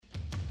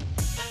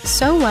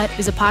So What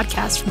is a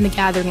podcast from The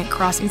Gathering at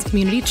Crossings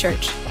Community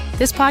Church.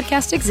 This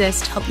podcast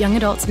exists to help young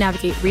adults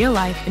navigate real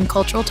life and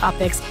cultural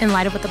topics in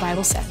light of what the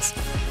Bible says.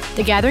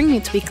 The Gathering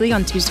meets weekly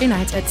on Tuesday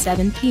nights at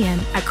 7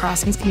 p.m. at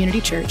Crossings Community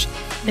Church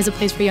and is a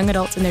place for young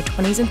adults in their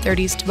 20s and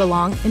 30s to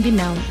belong and be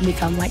known and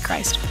become like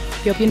Christ.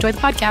 We hope you enjoy the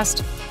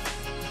podcast.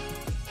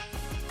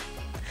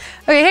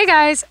 Okay, hey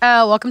guys,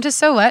 welcome to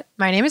So What.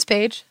 My name is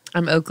Paige.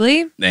 I'm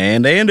Oakley.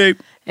 And Andy.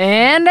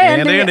 And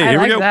Andy. I Here we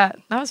like go. that.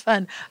 That was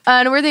fun.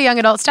 And we're the young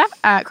adult staff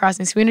at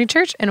Crossings Community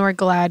Church, and we're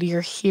glad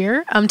you're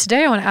here.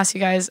 Today I want to ask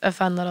you guys a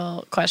fun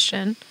little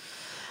question.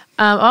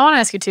 I want to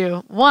ask you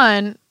two.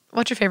 One,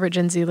 what's your favorite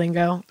Gen Z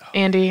lingo?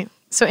 Andy.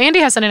 So Andy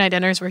has Sunday night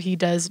dinners where he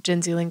does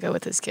Gen Z lingo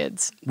with his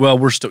kids. Well,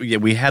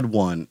 we had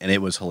one, and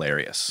it was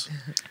hilarious.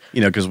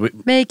 You know, because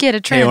Make it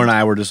a trend. Taylor and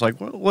I were just like,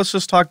 well, let's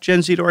just talk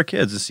Gen Z to our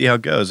kids and see how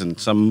it goes. And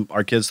some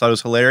our kids thought it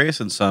was hilarious,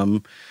 and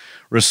some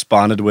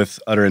responded with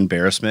utter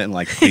embarrassment and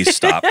like, please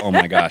stop. Oh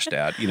my gosh,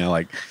 Dad. You know,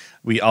 like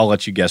I'll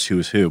let you guess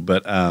who's who.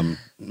 But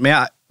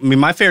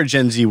my favorite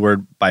Gen Z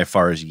word by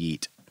far is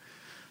yeet.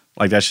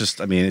 Like that's just,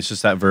 it's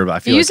just that verb. I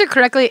feel you use it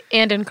correctly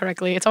and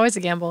incorrectly. It's always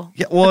a gamble.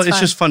 Yeah, well, it's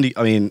just funny.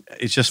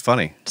 It's just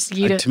funny. Just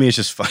yeet it. To me, it's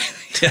just funny.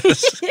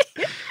 Yes.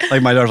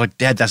 Like my daughter's like,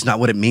 Dad, that's not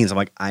what it means. I'm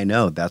like, I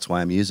know. That's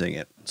why I'm using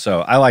it. So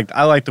I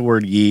like the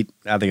word yeet.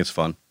 I think it's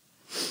fun.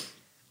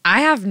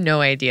 I have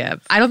no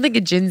idea. I don't think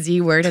a Gen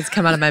Z word has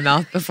come out of my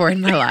mouth before in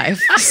my life.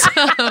 So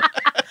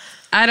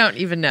I don't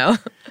even know.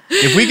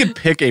 If we could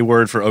pick a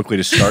word for Oakley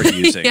to start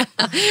using. Yeah.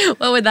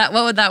 What would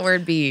that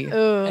word be?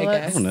 Ooh, I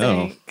guess. I don't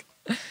know.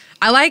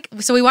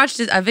 So we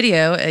watched a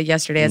video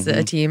yesterday as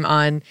a team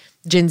on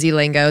Gen Z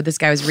lingo. This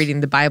guy was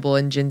reading the Bible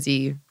in Gen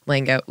Z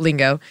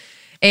lingo.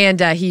 And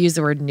he used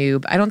the word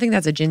noob. I don't think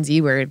that's a Gen Z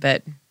word,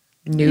 but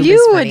noob is funny.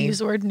 You would use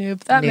the word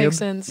noob. That makes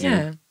sense.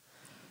 Yeah.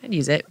 I'd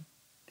use it.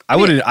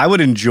 I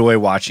would enjoy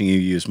watching you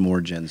use more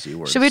Gen Z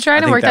words. Should we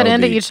try to work that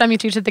into each time you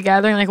teach at the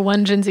Gathering, like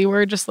one Gen Z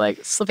word, just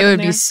like slip it in there? It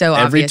would be so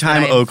obvious. Every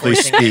time that I am Oakley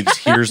forcing it. speaks,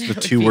 here's the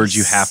two words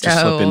you have to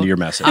slip into your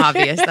message.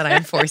 Obvious that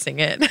I'm forcing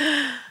it.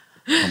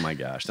 Oh my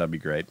gosh, that'd be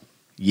great.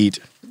 Yeet.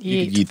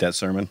 You could yeet that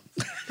sermon.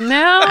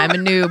 No. I'm a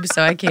noob,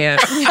 so I can't.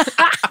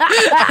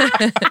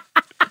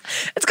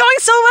 It's going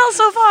so well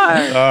so far.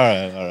 All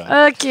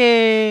right.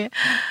 Okay.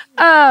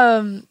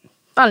 On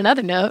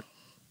another note,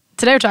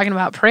 today we're talking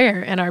about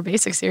prayer in our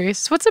basic series.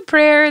 So what's a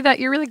prayer that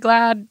you're really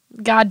glad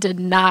God did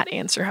not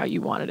answer how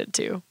you wanted it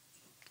to?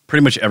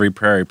 Pretty much every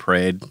prayer I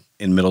prayed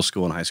in middle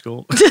school and high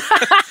school.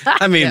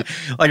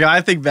 Like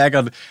I think back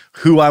on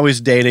who I was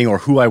dating or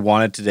who I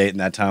wanted to date in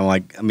that time.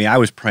 I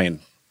was praying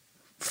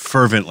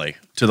fervently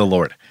to the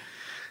Lord.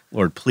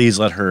 Lord, please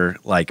let her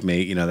like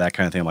me, you know, that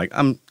kind of thing. I'm like,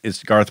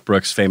 it's Garth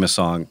Brooks' famous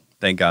song,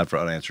 Thank God for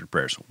Unanswered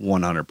Prayers,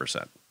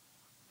 100%.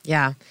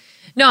 Yeah.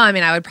 No,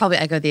 I would probably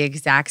echo the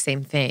exact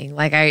same thing.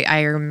 Like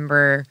I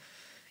remember,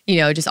 you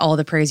know, just all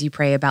the prayers you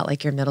pray about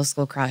like your middle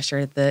school crush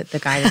or the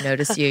guy that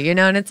noticed you, you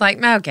know, and it's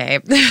like, okay,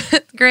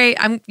 great.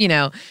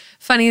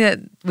 Funny that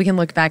we can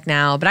look back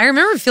now, but I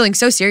remember feeling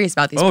so serious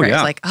about these prayers.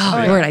 Yeah. Like,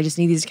 Lord, I just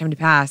need these to come to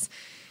pass.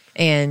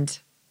 And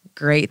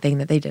great thing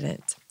that they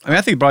didn't.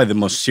 I think probably the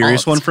most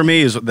serious one for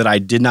me is that I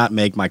did not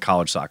make my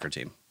college soccer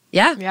team.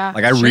 Yeah. Yeah.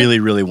 Like I really,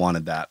 really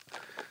wanted that.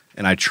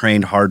 And I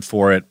trained hard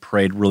for it,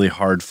 prayed really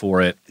hard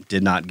for it,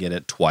 did not get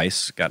it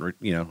twice. I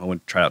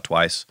went to try out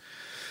twice.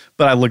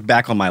 But I look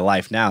back on my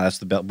life now, that's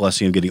the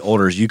blessing of getting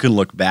older, is you can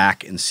look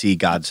back and see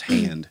God's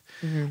hand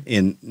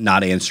in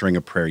not answering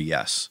a prayer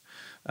yes.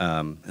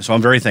 And so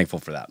I'm very thankful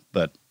for that.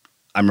 But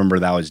I remember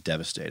that I was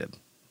devastated.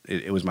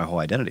 It was my whole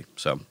identity.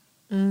 So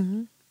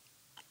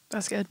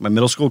That's good. my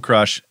middle school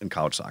crush and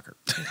college soccer.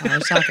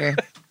 College soccer.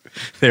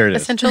 There it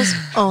is. Essentials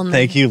only.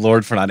 Thank you,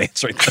 Lord, for not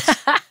answering this.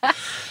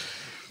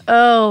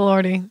 Oh,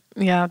 Lordy.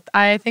 Yeah.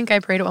 I think I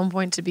prayed at one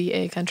point to be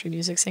a country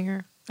music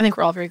singer. I think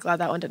we're all very glad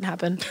that one didn't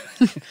happen.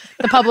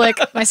 The public,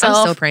 myself.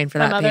 I'm still praying for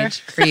that, mother.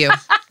 Paige, for you.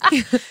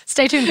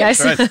 Stay tuned, guys.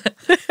 That's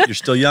right. You're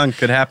still young.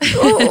 Could happen.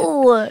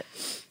 Ooh.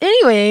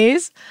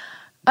 Anyways,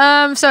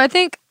 so I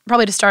think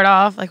probably to start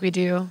off, like we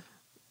do,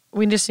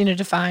 we just need to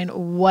define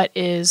what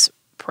is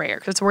prayer,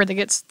 because it's a word that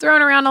gets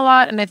thrown around a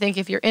lot. And I think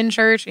if you're in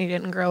church and you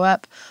didn't grow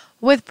up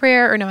with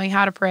prayer or knowing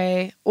how to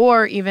pray,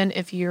 or even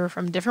if you're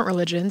from different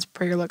religions,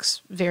 prayer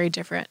looks very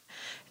different.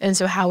 And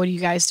so how would you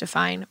guys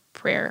define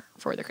prayer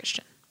for the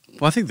Christian?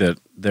 Well, I think that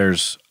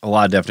there's a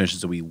lot of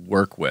definitions that we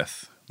work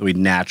with that we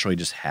naturally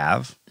just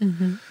have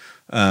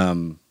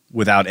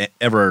without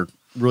ever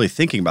really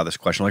thinking about this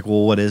question. Like,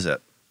 well, what is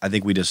it? I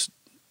think it's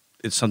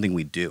something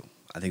we do.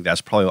 I think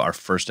that's probably our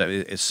first step.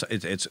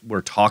 It's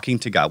we're talking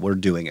to God. We're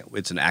doing it.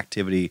 It's an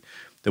activity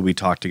that we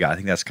talk to God. I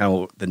think that's kind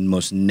of the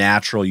most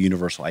natural,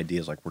 universal idea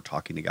is like we're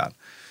talking to God.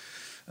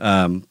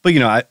 But, you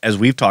know, as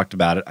we've talked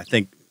about it, I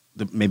think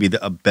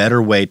a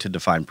better way to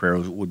define prayer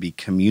would be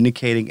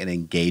communicating and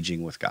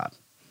engaging with God.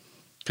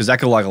 Because that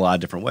could look a lot of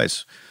different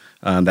ways.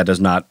 That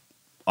does not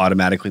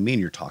automatically mean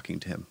you're talking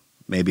to him.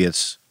 Maybe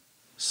it's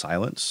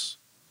silence,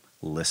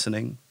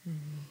 listening,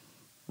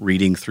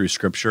 reading through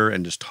Scripture,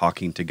 and just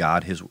talking to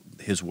God,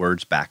 his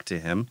words back to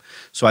him.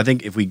 So I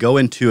think if we go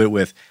into it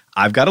with,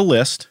 I've got a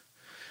list,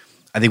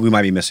 I think we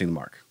might be missing the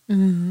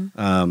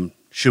mark.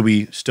 Should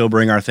we still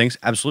bring our things?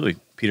 Absolutely.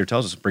 Peter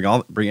tells us,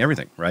 bring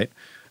everything, right?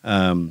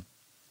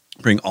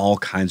 Bring all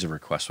kinds of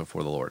requests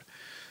before the Lord.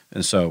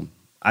 And so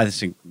I just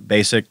think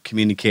basic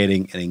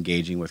communicating and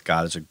engaging with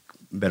God is a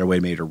better way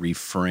maybe to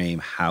reframe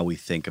how we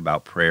think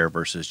about prayer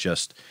versus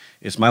just,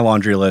 it's my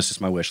laundry list,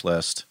 it's my wish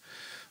list.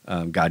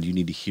 God, you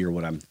need to hear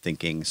what I'm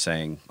thinking,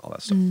 saying, all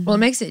that stuff. Well, it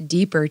makes it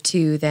deeper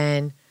too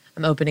than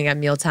I'm opening up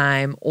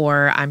mealtime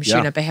or I'm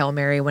shooting up a Hail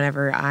Mary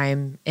whenever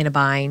I'm in a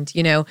bind.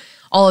 You know,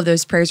 all of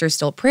those prayers are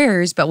still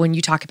prayers, but when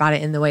you talk about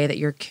it in the way that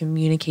you're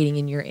communicating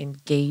and you're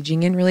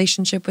engaging in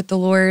relationship with the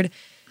Lord,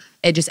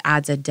 it just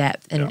adds a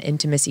depth and an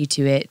intimacy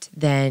to it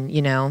than,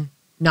 you know,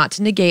 not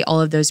to negate all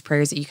of those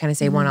prayers that you kind of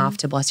say one off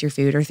to bless your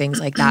food or things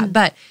like that,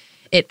 but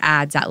it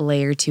adds that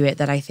layer to it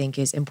that I think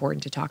is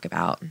important to talk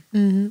about.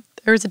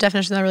 There was a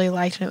definition that I really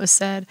liked, and it was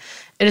said,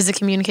 it is a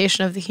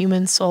communication of the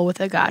human soul with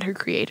the God who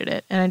created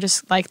it. And I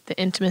just like the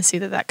intimacy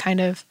that kind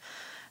of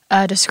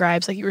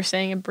describes, like you were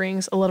saying, it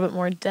brings a little bit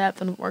more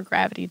depth and more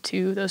gravity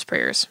to those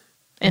prayers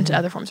and to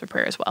other forms of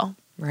prayer as well.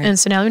 Right. And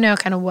so now we know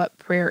kind of what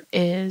prayer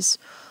is.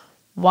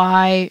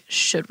 Why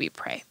should we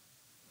pray?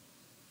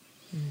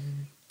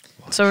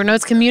 So we know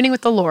it's communing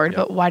with the Lord,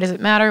 but why does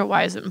it matter?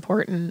 Why is it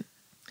important?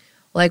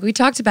 Like we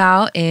talked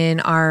about in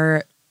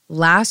our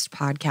last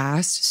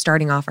podcast,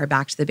 starting off our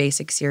Back to the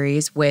Basics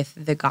series with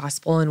the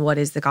gospel and what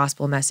is the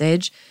gospel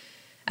message,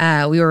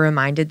 we were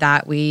reminded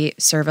that we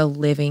serve a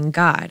living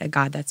God, a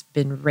God that's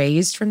been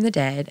raised from the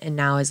dead and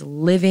now is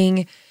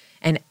living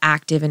and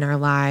active in our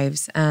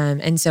lives.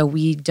 And so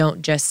we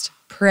don't just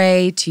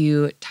pray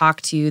to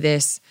talk to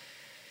this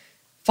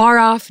far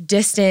off,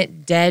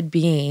 distant, dead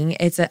being.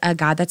 It's a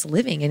God that's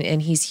living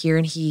and he's here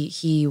and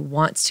he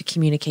wants to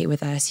communicate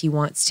with us. He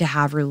wants to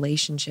have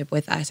relationship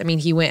with us. I mean,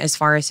 he went as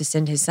far as to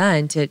send his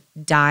son to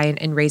die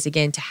and raise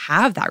again to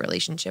have that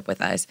relationship with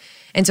us.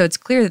 And so it's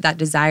clear that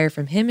desire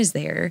from him is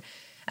there.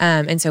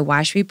 And so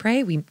why should we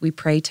pray? We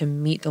pray to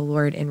meet the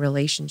Lord in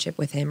relationship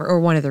with him. Or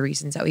one of the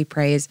reasons that we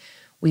pray is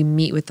we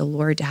meet with the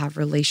Lord to have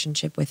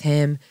relationship with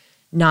him.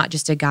 Not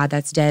just a God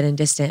that's dead and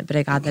distant, but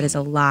a God that is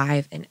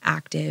alive and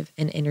active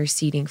and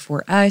interceding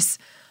for us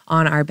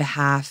on our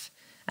behalf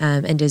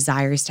and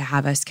desires to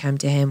have us come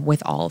to him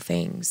with all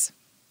things.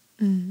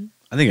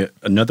 I think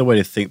another way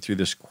to think through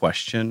this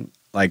question,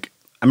 like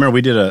I remember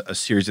we did a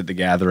series at the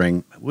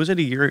Gathering. Was it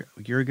a year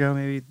ago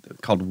maybe?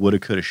 Called Woulda,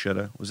 Coulda,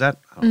 Shoulda. Was that?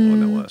 I don't know when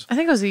that was. I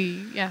think it was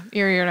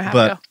year and a half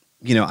but, ago.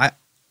 You know,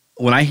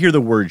 when I hear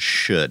the word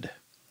should,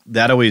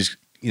 that always,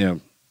 you know,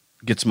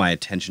 gets my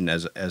attention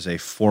as a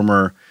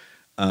former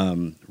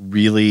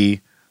really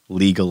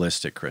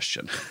legalistic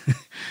Christian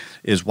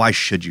is why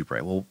should you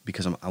pray? Well,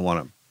 because I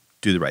want to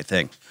do the right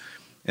thing.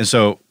 And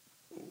so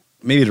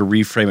maybe to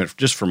reframe it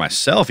just for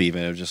myself,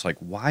 even, it was just like,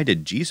 why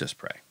did Jesus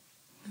pray?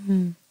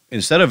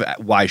 Instead of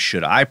why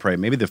should I pray,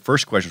 maybe the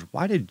first question is,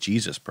 why did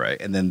Jesus pray?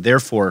 And then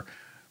therefore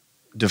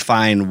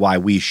define why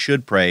we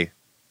should pray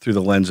through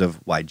the lens of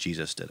why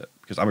Jesus did it.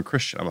 Because I'm a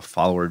Christian, I'm a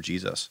follower of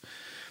Jesus.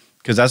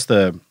 Because that's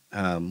the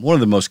one of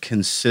the most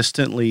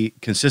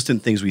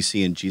consistent things we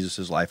see in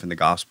Jesus' life in the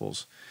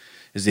Gospels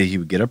is that he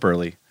would get up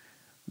early,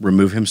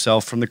 remove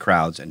himself from the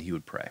crowds, and he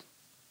would pray.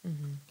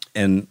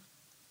 And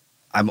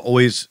I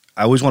always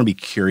want to be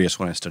curious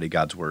when I study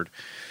God's word.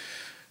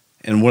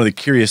 And one of the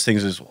curious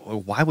things is,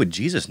 well, why would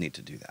Jesus need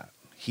to do that?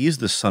 He's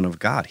the Son of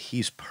God.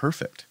 He's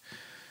perfect.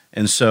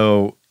 And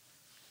so,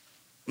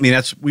 I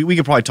mean, we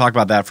could probably talk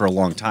about that for a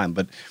long time,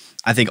 but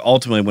I think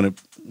ultimately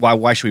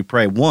why should we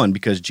pray? One,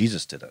 because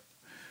Jesus did it.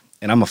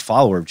 And I'm a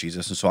follower of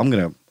Jesus, and so I'm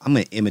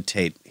gonna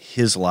imitate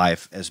his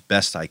life as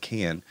best I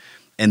can,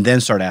 and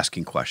then start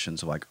asking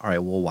questions of like, all right,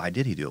 well, why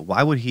did he do it?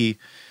 Why would he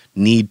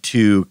need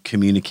to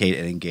communicate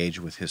and engage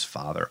with his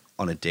Father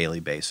on a daily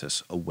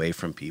basis, away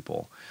from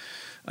people?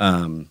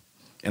 And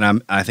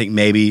I think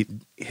maybe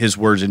his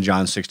words in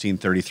John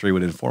 16:33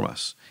 would inform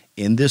us: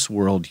 in this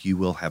world you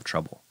will have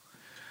trouble,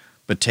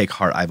 but take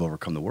heart, I've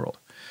overcome the world.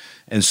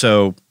 And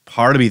so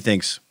part of me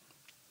thinks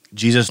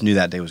Jesus knew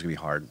that day was gonna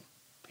be hard.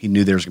 He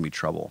knew there was gonna be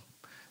trouble.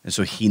 And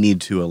so he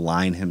needed to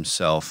align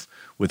himself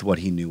with what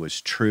he knew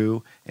was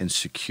true and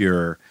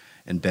secure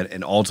and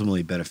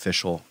ultimately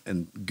beneficial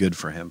and good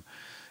for him.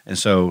 And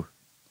so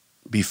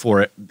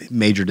before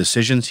major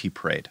decisions, he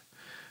prayed.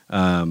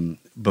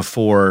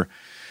 Before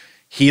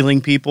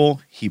healing people,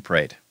 he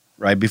prayed,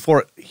 right?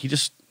 Before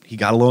he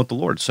got alone with the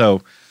Lord.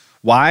 So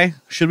why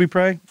should we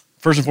pray?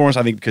 First and foremost,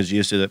 I think because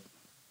Jesus did it.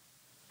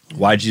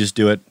 Why did Jesus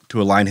do it?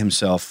 To align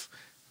himself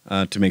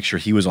to make sure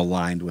he was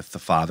aligned with the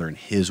Father and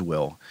his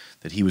will,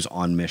 that he was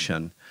on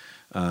mission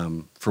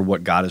for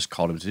what God has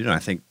called him to do. And I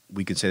think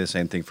we could say the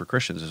same thing for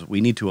Christians, is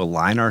we need to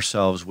align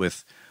ourselves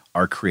with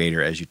our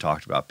Creator, as you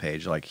talked about,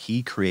 Paige. Like,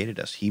 he created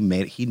us. He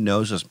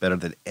knows us better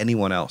than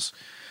anyone else.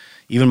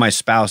 Even my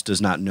spouse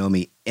does not know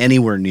me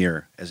anywhere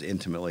near as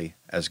intimately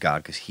as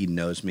God, because he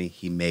knows me,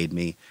 he made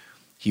me,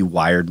 he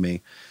wired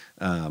me.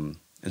 And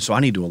so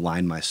I need to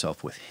align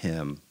myself with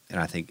him.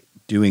 And I think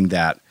doing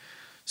that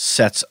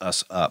sets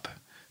us up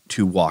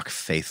to walk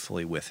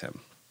faithfully with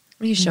him.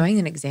 He's showing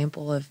an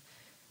example of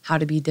how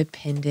to be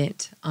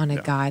dependent on a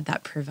Yeah. God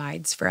that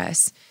provides for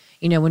us.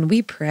 You know, when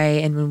we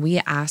pray and when we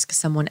ask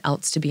someone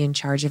else to be in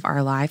charge of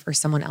our life or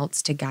someone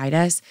else to guide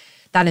us,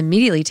 that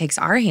immediately takes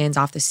our hands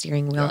off the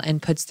steering wheel Yeah.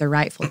 and puts the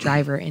rightful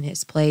driver in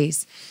his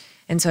place.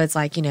 And so it's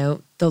like, you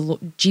know,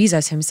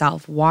 Jesus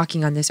himself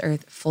walking on this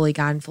earth, fully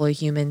God and fully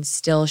human,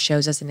 still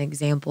shows us an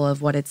example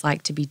of what it's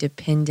like to be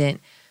dependent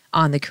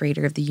on the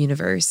creator of the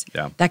universe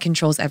Yeah. that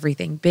controls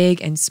everything,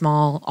 big and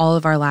small, all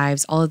of our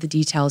lives, all of the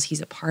details.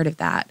 He's a part of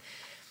that.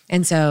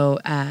 And so,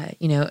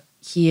 you know,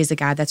 he is a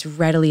God that's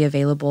readily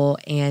available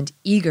and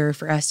eager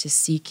for us to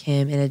seek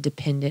him in a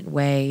dependent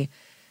way,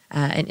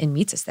 and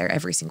meets us there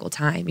every single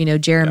time. You know,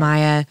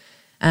 Jeremiah,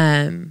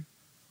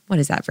 what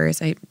is that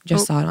verse? I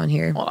just saw it on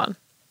here. Hold on.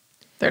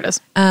 There it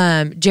is.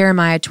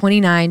 Jeremiah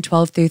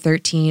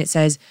 29:12-13, it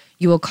says,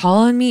 "You will call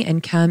on me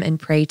and come and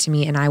pray to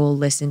me, and I will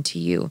listen to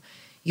you.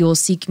 You will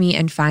seek me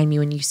and find me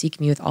when you seek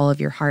me with all of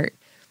your heart."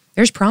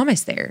 There's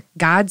promise there.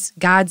 God's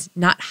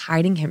not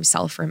hiding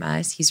himself from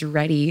us. He's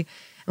ready.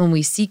 And when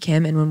we seek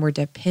him and when we're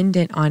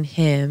dependent on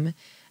him,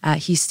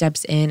 he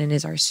steps in and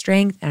is our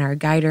strength and our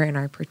guider and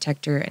our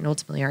protector and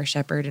ultimately our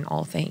shepherd in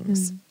all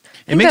things.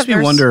 It makes that me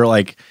verse- wonder,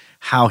 like,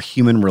 how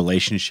human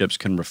relationships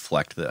can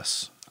reflect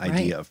this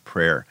idea Right. of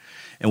prayer.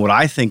 And what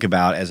I think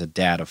about as a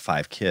dad of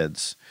 5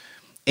 kids,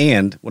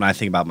 and when I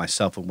think about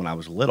myself when I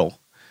was little,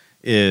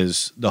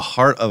 is the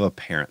heart of a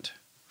parent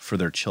for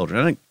their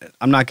children.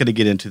 I'm not going to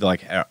get into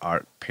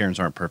our parents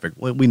aren't perfect.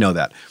 We know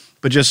that.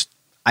 But just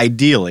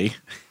ideally,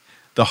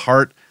 the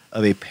heart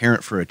of a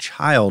parent for a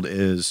child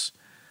is,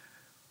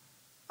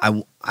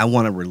 I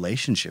want a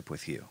relationship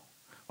with you.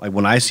 Like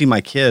when I see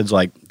my kids,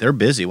 like they're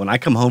busy. When I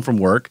come home from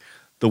work,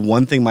 the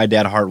one thing my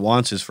dad heart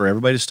wants is for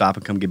everybody to stop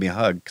and come give me a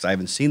hug because I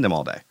haven't seen them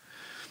all day.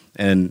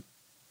 And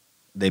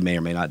they may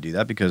or may not do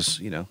that because,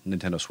 you know,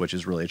 Nintendo Switch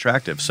is really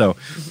attractive. So,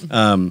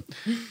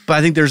 but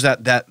I think there's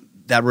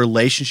that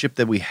relationship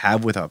that we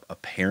have with a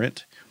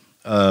parent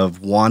of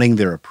wanting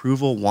their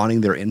approval,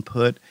 wanting their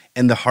input,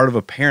 and the heart of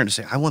a parent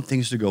to say, I want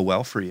things to go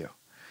well for you.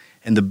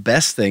 And the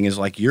best thing is,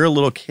 like, you're a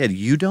little kid.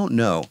 You don't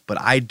know, but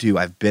I do.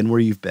 I've been where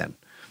you've been.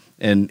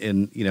 And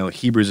in, you know,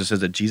 Hebrews, it says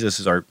that Jesus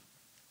is our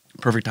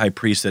perfect high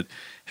priest that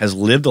has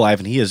lived a life,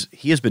 and he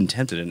has been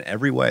tempted in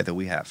every way that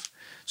we have.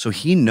 So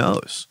he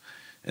knows.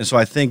 And so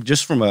I think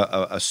just from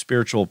a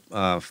spiritual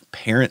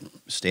parent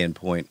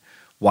standpoint,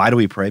 why do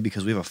we pray?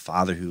 Because we have a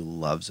Father who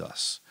loves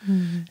us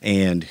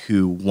and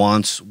who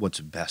wants what's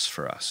best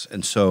for us.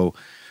 And so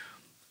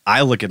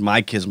I look at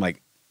my kids, I'm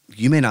like,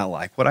 you may not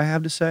like what I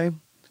have to say,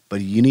 but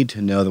you need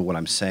to know that what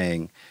I'm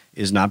saying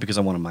is not because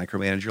I want to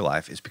micromanage your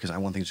life. It's because I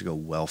want things to go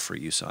well for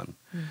you, son.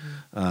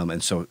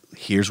 And so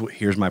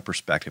here's my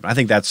perspective. And I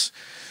think that's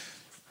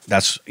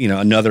you know,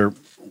 another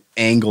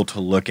angle to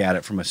look at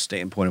it from a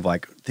standpoint of,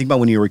 like, think about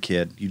when you were a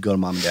kid, you'd go to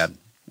mom and dad.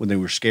 When they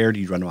were scared,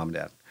 you'd run to mom and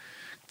dad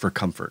for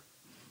comfort.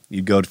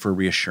 You'd go for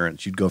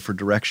reassurance. You'd go for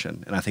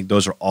direction. And I think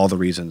those are all the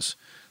reasons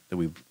that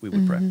we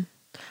would pray.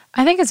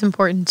 I think it's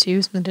important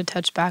too, something to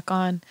touch back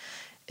on,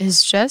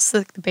 is just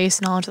the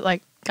base knowledge that,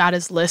 like, God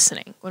is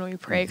listening when we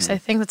pray. Because I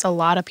think that's a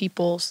lot of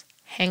people's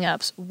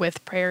hang-ups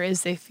with prayer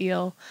is they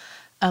feel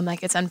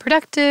like it's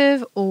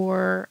unproductive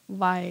or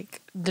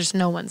like there's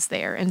no one's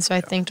there. And so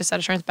I think just that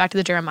assurance, back to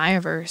the Jeremiah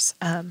verse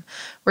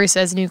where he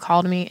says, and you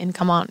call to me and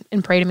come on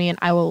and pray to me and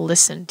I will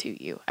listen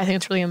to you. I think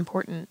it's really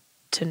important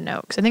to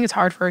know because I think it's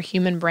hard for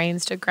human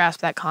brains to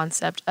grasp that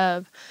concept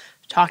of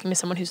talking to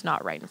someone who's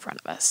not right in front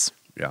of us.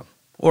 Yeah.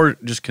 Or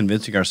just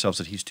convincing ourselves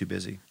that he's too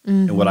busy.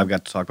 And what I've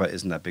got to talk about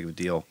isn't that big of a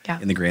deal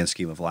in the grand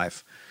scheme of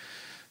life.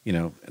 You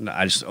know, and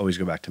I just always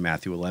go back to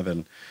Matthew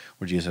 11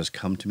 where Jesus says,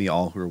 come to me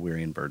all who are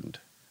weary and burdened.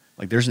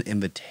 Like there's an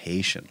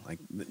invitation. Like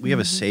we have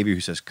a Savior who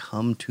says,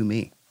 come to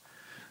me.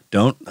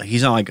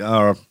 He's not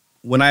like,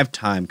 when I have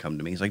time, come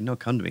to me. He's like, no,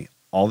 come to me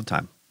all the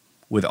time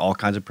with all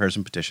kinds of prayers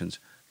and petitions.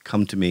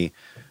 Come to me.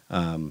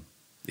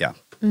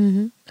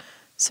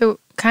 So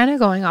kind of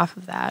going off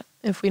of that,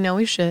 if we know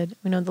we should,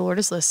 we know the Lord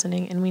is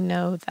listening, and we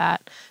know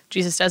that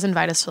Jesus does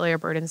invite us to lay our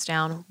burdens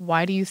down,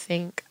 why do you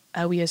think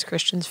we as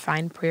Christians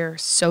find prayer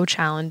so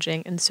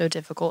challenging and so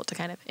difficult to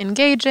kind of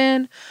engage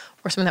in,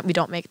 or something that we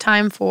don't make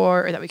time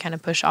for, or that we kind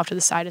of push off to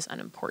the side as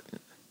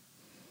unimportant?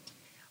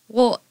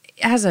 Well,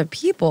 as a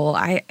people,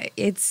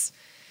 it's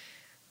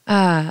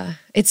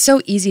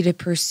so easy to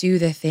pursue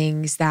the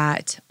things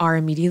that are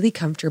immediately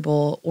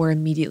comfortable or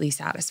immediately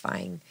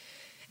satisfying.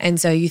 And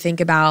so you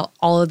think about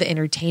all of the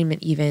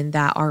entertainment even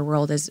that our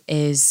world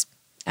is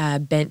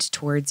bent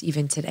towards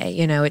even today.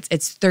 You know, it's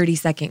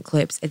 30-second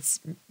clips, it's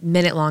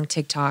minute-long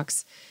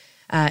TikToks,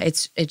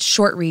 it's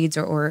short reads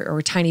or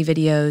tiny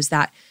videos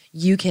that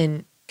you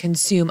can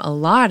consume a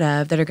lot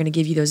of that are going to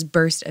give you those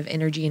bursts of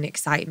energy and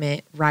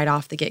excitement right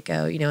off the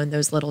get-go, you know, in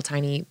those little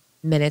tiny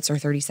minutes or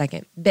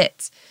 30-second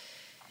bits.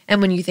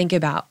 And when you think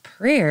about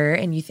prayer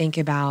and you think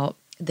about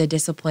the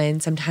discipline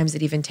sometimes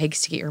it even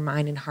takes to get your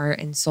mind and heart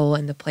and soul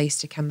in the place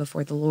to come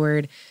before the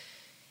Lord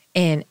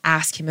and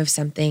ask him of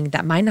something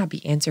that might not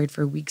be answered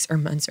for weeks or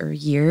months or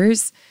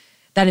years,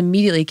 that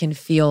immediately can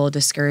feel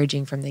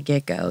discouraging from the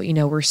get-go. You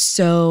know, we're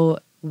so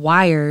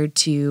wired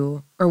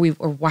to, or we've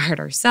wired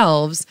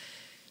ourselves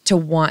to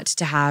want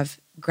to have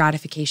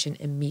gratification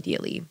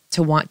immediately,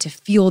 to want to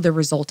feel the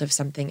result of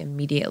something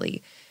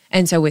immediately.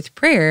 And so with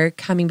prayer,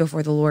 coming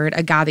before the Lord,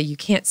 a God that you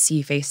can't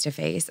see face to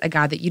face, a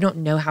God that you don't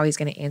know how he's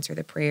going to answer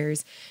the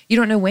prayers, you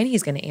don't know when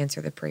he's going to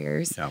answer the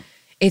prayers. Yeah.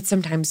 It's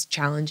sometimes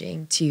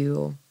challenging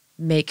to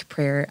make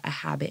prayer a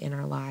habit in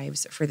our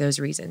lives for those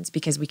reasons,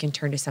 because we can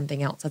turn to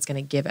something else that's going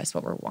to give us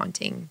what we're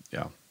wanting.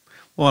 Yeah.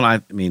 Well, and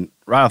I mean,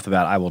 right off the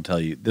bat, I will tell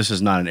you, this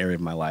is not an area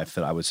of my life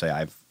that I would say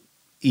I've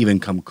even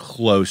come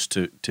close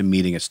to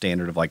meeting a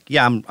standard of like,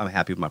 yeah, I'm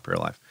happy with my prayer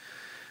life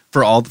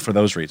for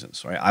those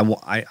reasons, right?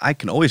 I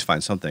can always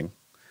find something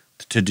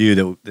to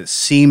do that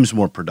seems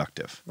more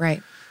productive.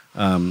 Right.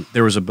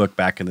 There was a book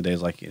back in the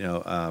days, like,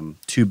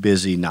 Too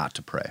Busy Not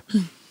to Pray.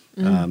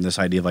 This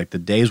idea of like the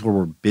days where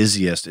we're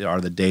busiest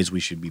are the days we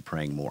should be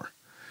praying more.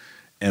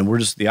 And we're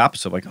just the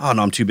opposite of like, oh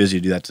no, I'm too busy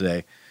to do that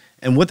today.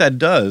 And what that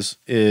does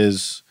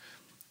is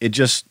it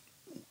just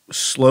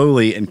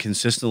slowly and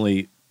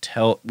consistently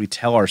we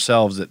tell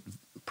ourselves that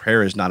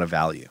prayer is not a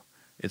value.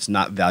 It's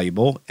not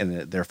valuable, and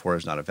it therefore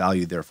is not a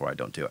value, therefore I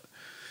don't do it.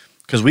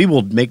 Because we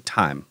will make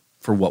time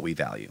for what we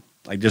value,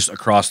 like just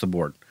across the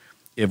board.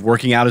 If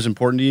working out is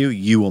important to you,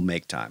 you will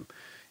make time.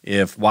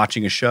 If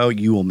watching a show,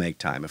 you will make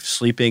time. If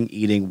sleeping,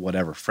 eating,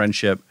 whatever,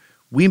 friendship,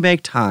 we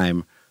make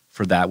time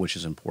for that which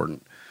is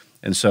important.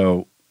 And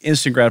so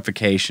instant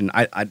gratification,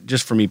 I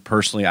just for me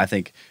personally, I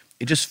think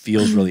it just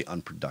feels really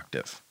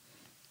unproductive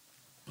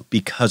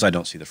because I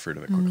don't see the fruit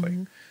of it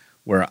quickly.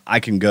 Where I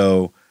can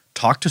go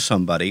talk to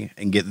somebody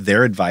and get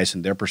their advice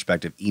and their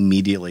perspective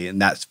immediately,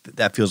 and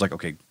that feels like,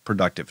 okay,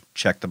 productive,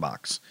 check the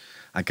box.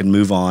 I can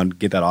move on,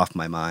 get that off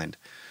my mind.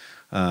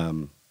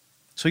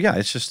 So yeah,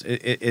 it's just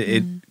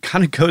it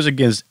kind of goes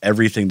against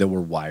everything that we're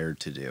wired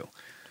to do.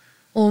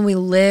 Well, when we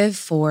live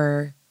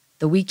for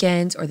the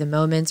weekends or the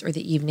moments or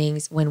the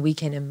evenings when we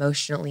can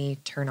emotionally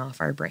turn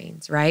off our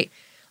brains, right?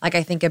 Like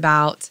I think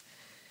about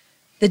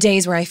the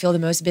days where I feel the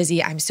most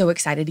busy, I'm so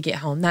excited to get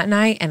home that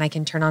night and I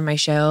can turn on my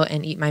show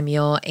and eat my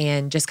meal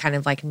and just kind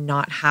of like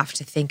not have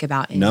to think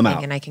about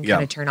anything and I can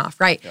kind of turn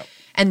off, right? Yep.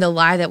 And the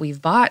lie that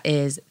we've bought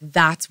is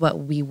that's what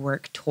we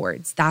work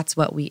towards. That's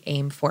what we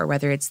aim for,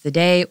 whether it's the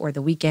day or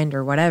the weekend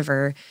or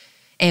whatever.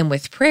 And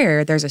with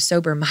prayer, there's a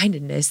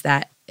sober-mindedness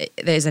that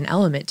there's an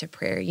element to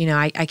prayer. You know,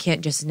 I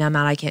can't just numb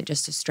out. I can't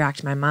just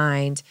distract my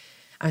mind.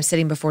 I'm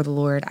sitting before the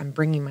Lord. I'm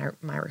bringing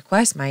my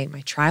requests, my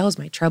trials,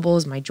 my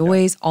troubles, my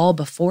joys, all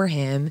before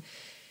him.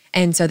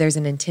 And so there's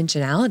an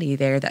intentionality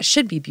there that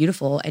should be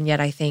beautiful. And yet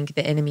I think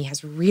the enemy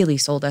has really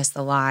sold us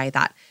the lie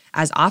that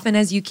as often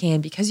as you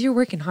can, because you're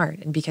working hard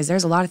and because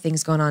there's a lot of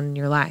things going on in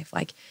your life,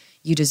 like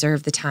you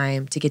deserve the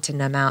time to get to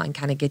numb out and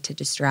kind of get to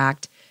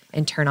distract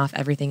and turn off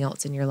everything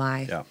else in your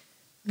life,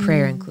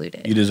 prayer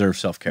included. You deserve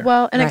self-care.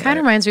 Well, and it kind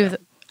of reminds me of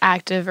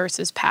active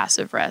versus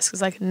passive rest,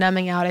 because like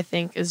numbing out, I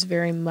think, is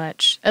very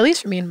much, at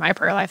least for me in my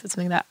prayer life, it's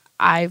something that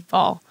I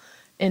fall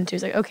into.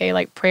 It's like, okay,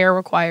 like prayer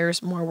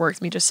requires more work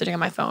than me just sitting on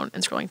my phone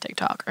and scrolling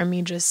TikTok, or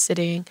me just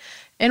sitting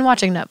and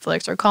watching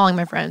Netflix or calling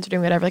my friends or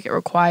doing whatever. Like it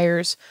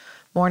requires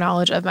more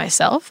knowledge of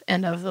myself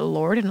and of the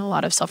Lord and a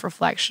lot of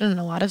self-reflection, and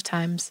a lot of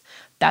times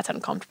that's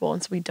uncomfortable,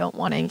 and so we don't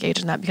want to engage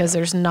in that because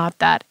there's not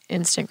that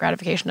instant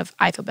gratification of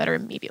I feel better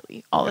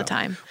immediately all the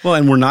time. Well,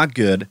 and we're not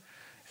good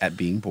at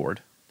being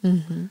bored.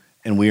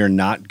 And we are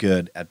not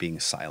good at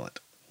being silent.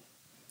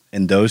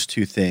 And those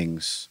two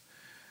things,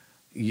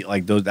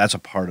 like those, that's a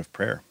part of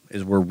prayer,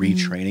 is we're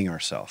retraining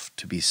ourselves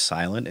to be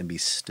silent and be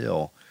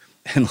still.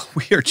 And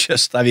we are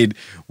just, I mean,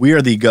 we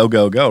are the go,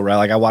 go, go, right?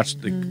 Like I watch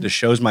the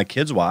shows my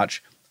kids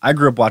watch. I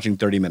grew up watching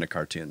 30-minute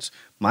cartoons.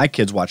 My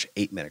kids watch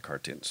 8-minute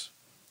cartoons.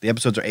 The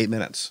episodes are 8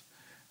 minutes.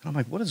 And I'm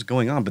like, what is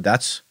going on? But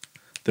that's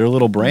their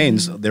little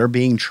brains. They're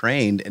being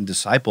trained and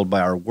discipled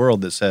by our world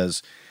that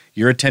says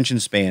your attention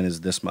span is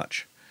this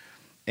much.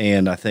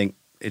 And I think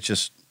it's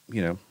just,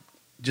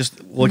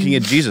 just looking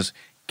at Jesus,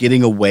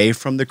 getting away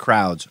from the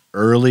crowds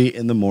early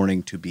in the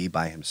morning to be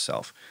by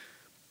himself.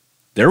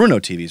 There were no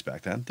TVs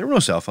back then. There were no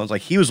cell phones.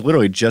 Like he was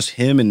literally just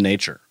him in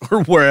nature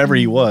or wherever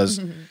he was.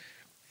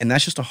 And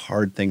that's just a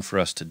hard thing for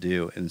us to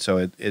do. And so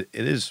it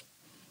is,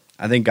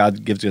 I think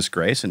God gives us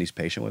grace and he's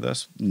patient with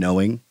us,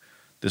 knowing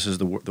this is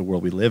the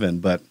world we live in.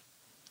 But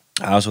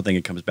I also think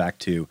it comes back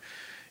to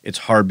it's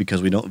hard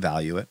because we don't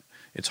value it.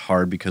 It's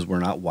hard because we're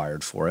not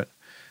wired for it.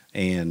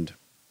 And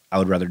I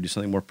would rather do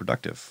something more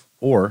productive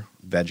or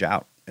veg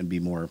out and be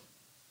more,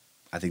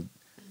 I think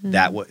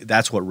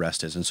that's what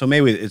rest is. And so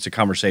maybe it's a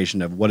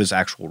conversation of what is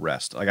actual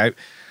rest. Like I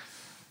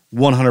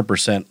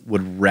 100%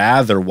 would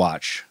rather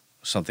watch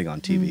something on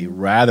TV,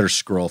 rather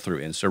scroll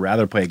through Insta,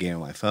 rather play a game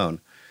on my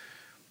phone.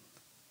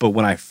 But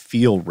when I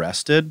feel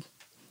rested,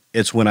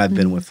 it's when I've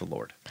been with the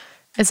Lord.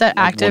 It's that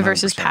like active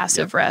versus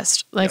passive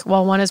rest. Like,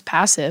 while one is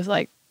passive,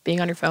 like being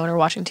on your phone or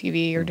watching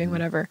TV or doing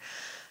whatever,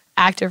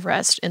 active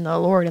rest in the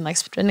Lord and like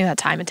spending that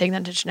time and taking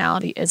that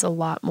intentionality is a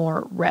lot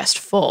more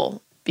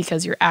restful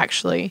because you're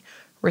actually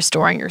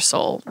restoring your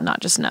soul, not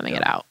just numbing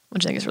it out,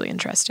 which I think is really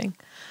interesting.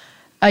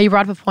 You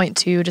brought up a point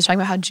too, just talking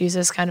about how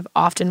Jesus kind of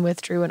often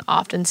withdrew and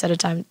often set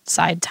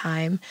aside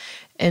time.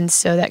 And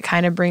so that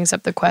kind of brings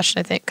up the question,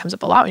 I think comes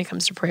up a lot when it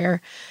comes to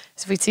prayer,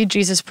 is if we see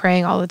Jesus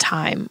praying all the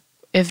time,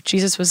 if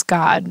Jesus was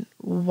God,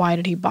 why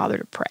did he bother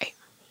to pray?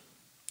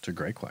 It's a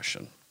great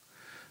question.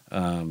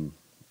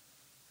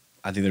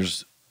 I think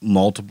there's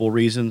multiple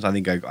reasons. I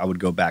think I would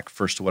go back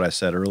first to what I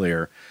said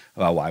earlier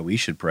about why we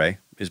should pray,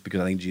 is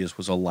because I think Jesus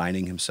was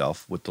aligning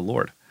himself with the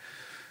Lord.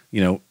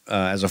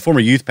 As a former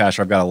youth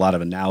pastor, I've got a lot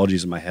of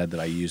analogies in my head that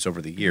I use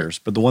over the years,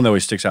 but the one that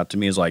always sticks out to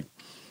me is like,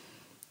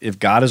 if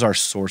God is our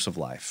source of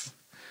life,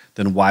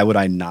 then why would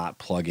I not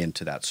plug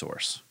into that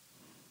source?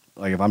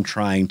 Like if I'm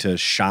trying to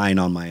shine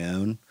on my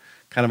own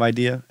kind of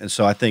idea. And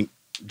so I think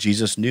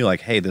Jesus knew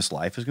like, hey, this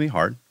life is going to be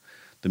hard.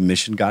 The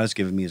mission God has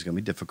given me is going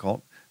to be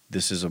difficult.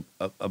 This is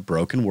a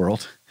broken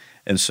world.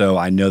 And so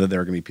I know that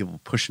there are going to be people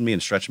pushing me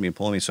and stretching me and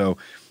pulling me. So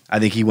I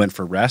think he went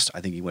for rest. I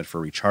think he went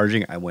for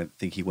recharging.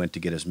 Think he went to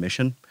get his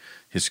mission,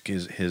 his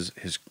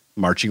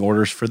marching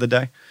orders for the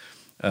day,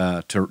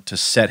 to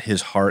set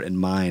his heart and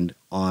mind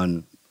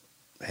on,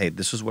 hey,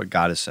 this is what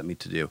God has sent me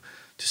to do,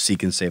 to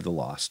seek and save the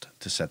lost,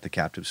 to set the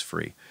captives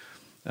free.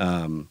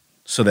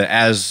 So that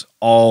as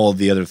all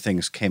the other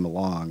things came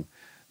along,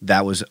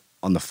 that was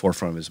on the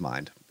forefront of his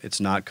mind. It's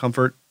not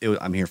comfort.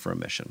 I'm here for a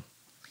mission.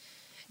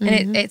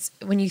 And it's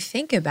when you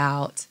think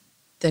about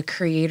the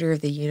creator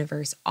of the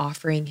universe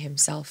offering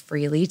himself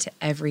freely to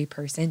every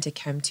person to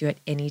come to at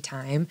any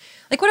time.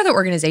 Like what other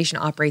organization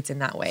operates in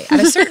that way? At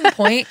a certain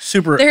point, there's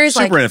super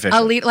like inefficient.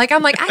 a lead, like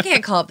I'm like, I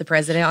can't call up the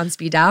president on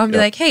speed dial and be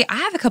like, hey, I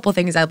have a couple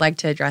things I'd like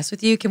to address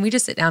with you. Can we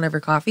just sit down over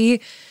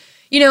coffee?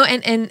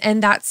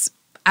 And that's,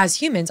 as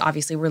humans,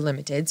 obviously we're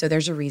limited. So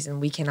there's a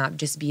reason we cannot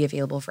just be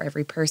available for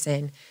every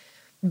person.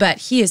 But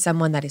he is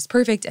someone that is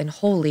perfect and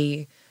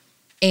holy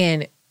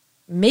and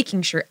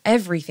making sure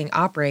everything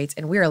operates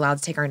and we're allowed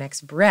to take our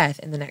next breath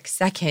in the next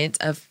second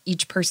of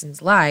each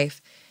person's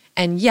life,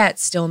 and yet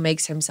still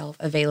makes himself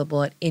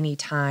available at any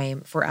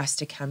time for us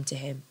to come to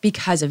him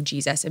because of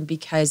Jesus and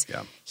because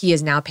he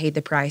has now paid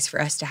the price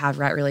for us to have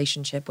right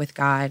relationship with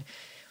God.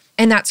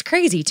 And that's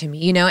crazy to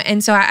me,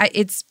 And so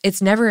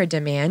it's never a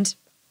demand.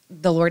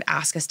 The Lord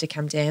asks us to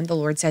come to him. The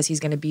Lord says he's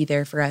going to be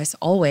there for us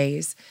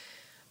always.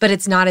 But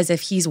it's not as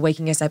if he's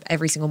waking us up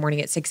every single morning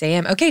at 6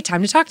 a.m. Okay,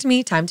 time to talk to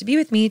me, time to be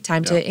with me,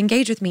 time to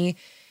engage with me.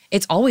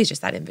 It's always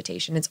just that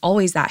invitation. It's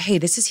always that, hey,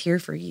 this is here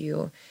for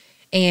you.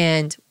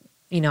 And,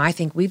 I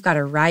think we've got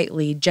to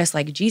rightly, just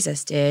like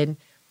Jesus did,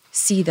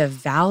 see the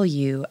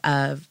value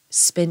of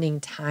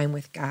spending time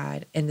with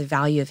God and the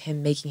value of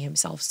him making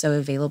himself so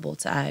available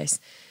to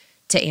us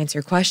to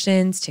answer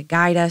questions, to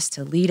guide us,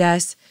 to lead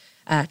us,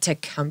 to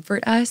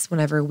comfort us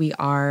whenever we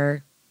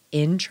are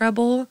in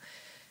trouble.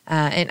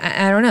 And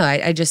I don't know.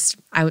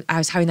 I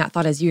was having that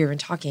thought as you were even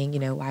talking,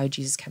 why would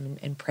Jesus come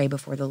and pray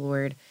before the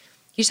Lord?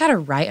 He just had a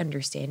right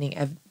understanding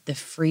of the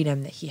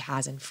freedom that he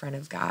has in front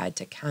of God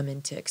to come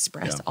and to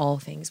express all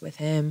things with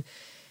him.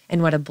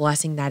 And what a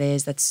blessing that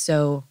is. That's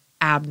so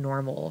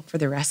abnormal for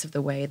the rest of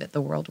the way that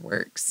the world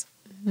works.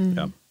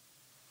 Mm-hmm.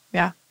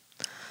 Yeah.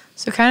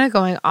 So kind of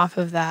going off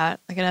of that,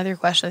 like another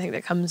question I think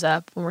that comes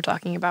up when we're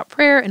talking about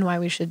prayer and why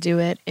we should do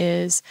it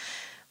is,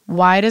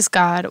 why does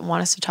God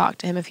want us to talk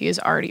to him if he is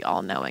already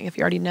all-knowing? If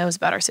he already knows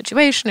about our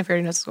situation, if he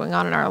already knows what's going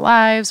on in our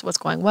lives, what's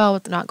going well,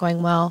 what's not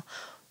going well,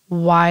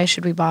 why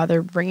should we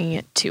bother bringing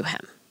it to him?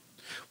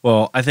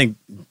 Well, I think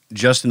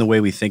just in the way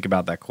we think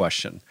about that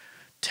question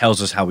tells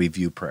us how we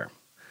view prayer.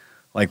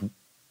 Like,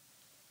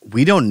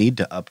 we don't need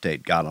to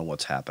update God on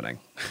what's happening.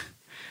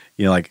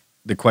 Like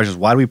the question is,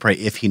 why do we pray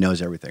if he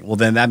knows everything? Well,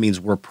 then that means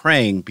we're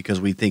praying because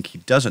we think he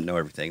doesn't know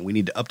everything. We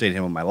need to update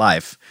him on my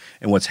life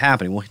and what's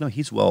happening. Well,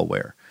 he's well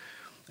aware.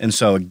 And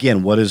so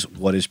again, what is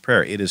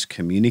prayer? It is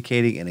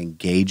communicating and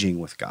engaging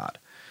with God.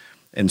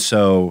 And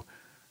so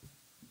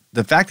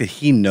the fact that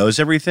he knows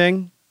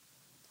everything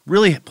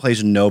really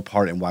plays no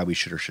part in why we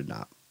should or should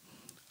not.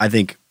 I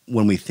think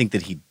when we think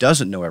that he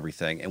doesn't know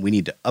everything and we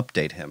need to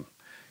update him,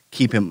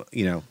 keep him,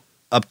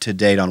 up to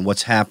date on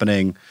what's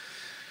happening.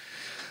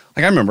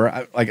 Like I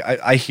remember,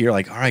 I hear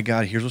like, all right,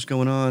 God, here's what's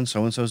going on.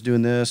 So-and-so's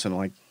doing this. And I'm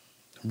like,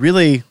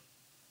 really?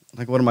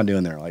 Like, what am I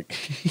doing there? Like,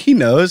 he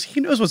knows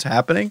what's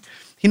happening.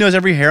 He knows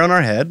every hair on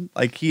our head.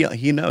 Like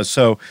he knows.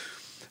 So,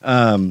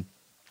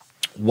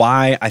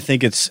 why? I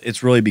think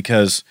it's really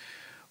because,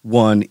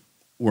 one,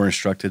 we're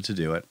instructed to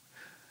do it.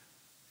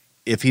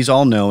 If he's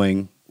all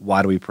knowing,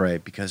 why do we pray?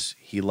 Because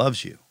he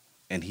loves you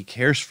and he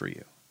cares for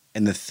you.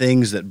 And the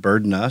things that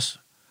burden us,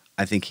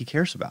 I think he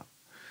cares about.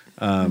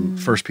 1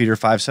 Peter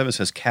 5:7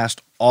 says,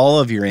 cast all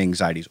of your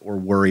anxieties or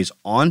worries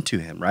onto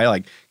him, right?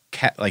 Like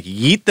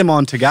yeet them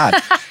onto God.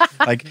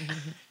 Like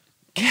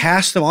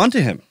cast them onto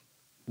him.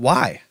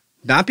 Why?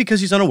 Not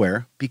because he's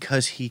unaware,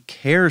 because he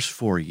cares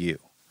for you.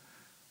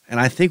 And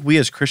I think we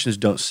as Christians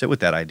don't sit with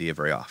that idea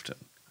very often.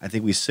 I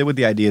think we sit with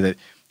the idea that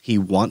he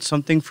wants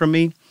something from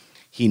me.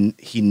 He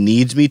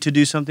needs me to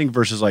do something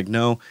versus like,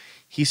 no,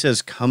 he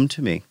says, come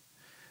to me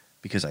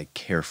because I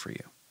care for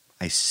you.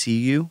 I see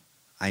you.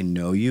 I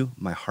know you.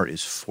 My heart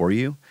is for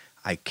you.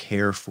 I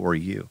care for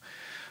you.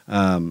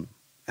 And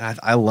And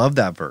I love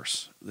that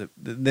verse.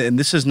 And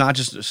this is not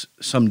just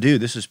some dude.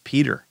 This is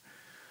Peter,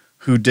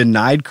 who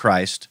denied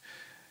Christ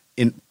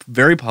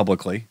very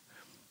publicly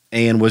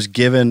and was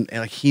given,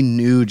 like, he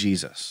knew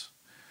Jesus.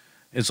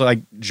 It's like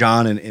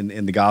John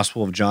in the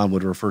Gospel of John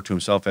would refer to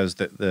himself as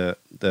the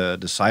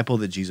disciple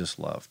that Jesus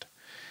loved.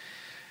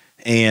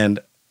 And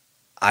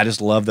I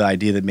just love the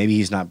idea that maybe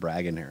he's not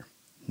bragging here.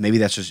 Maybe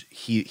that's just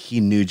he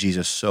knew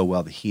Jesus so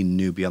well that he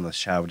knew beyond the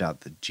shadow of a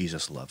doubt that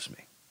Jesus loves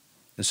me.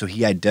 And so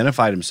he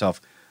identified himself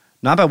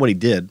not by what he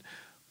did,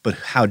 but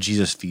how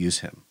Jesus views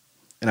him.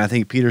 And I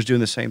think Peter's doing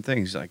the same thing.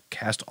 He's like,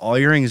 cast all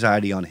your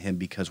anxiety on him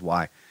because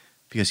why?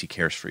 Because he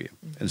cares for you.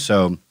 Mm-hmm. And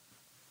so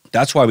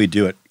that's why we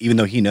do it, even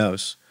though he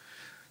knows.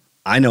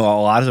 I know a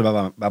lot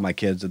about my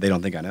kids that they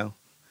don't think I know,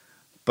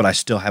 but I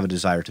still have a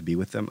desire to be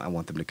with them. I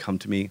want them to come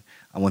to me.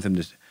 I want them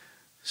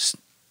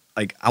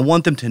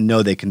to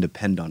know they can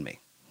depend on me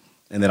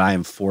and that I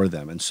am for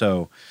them. And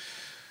so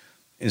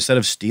instead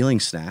of stealing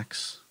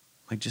snacks,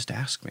 like, just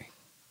ask me.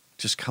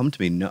 Just come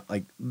to me. No,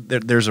 like,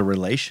 there's a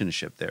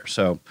relationship there.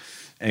 So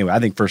anyway, I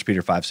think 1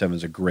 Peter 5:7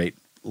 is a great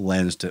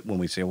lens to when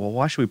we say, well,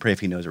 why should we pray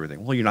if he knows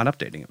everything? Well, you're not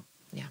updating him.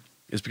 Yeah.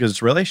 It's because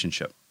it's a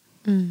relationship.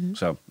 Mm-hmm.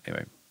 So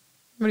anyway.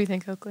 What do you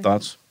think, Oakley?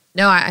 Thoughts?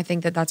 No, I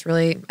think that's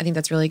really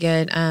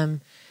good.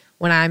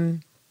 When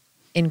I'm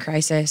in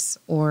crisis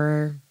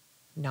or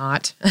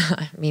not,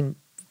 I mean,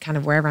 kind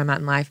of wherever I'm at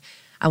in life,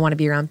 I want to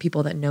be around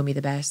people that know me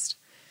the best,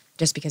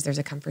 just because there's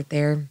a comfort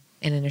there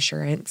and an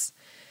assurance.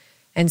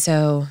 And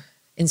so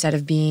instead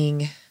of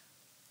being,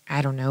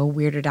 I don't know,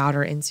 weirded out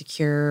or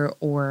insecure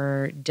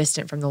or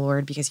distant from the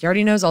Lord because he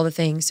already knows all the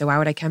things, so why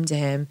would I come to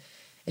him?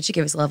 It should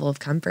give us a level of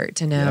comfort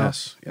to know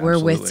we're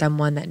absolutely. with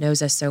someone that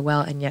knows us so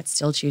well and yet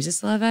still chooses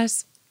to love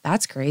us.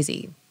 That's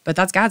crazy. But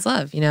that's God's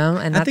love, you know?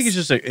 And I think it's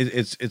just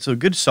it's a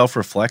good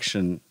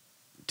self-reflection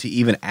to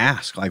even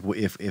ask, like,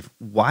 if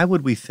why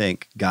would we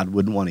think God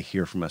wouldn't want to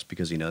hear from us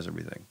because he knows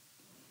everything?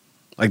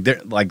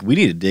 Like we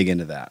need to dig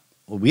into that.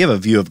 Well, we have a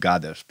view of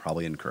God that's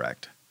probably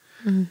incorrect.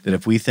 Mm-hmm. That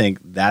if we think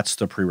that's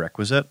the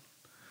prerequisite,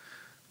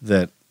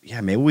 that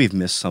maybe we've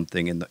missed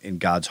something in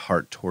God's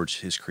heart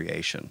towards his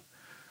creation.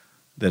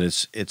 That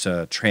it's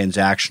a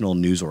transactional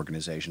news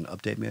organization.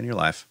 Update me on your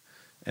life,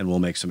 and we'll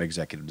make some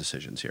executive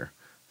decisions here.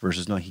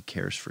 Versus, no, he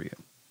cares for you.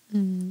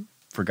 Mm-hmm.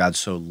 For God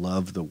so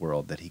loved the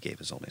world that he gave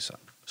his only son.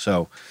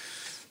 So,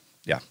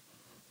 yeah.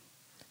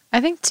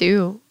 I think,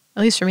 too,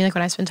 at least for me, like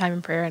when I spend time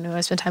in prayer, I know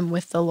I spend time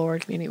with the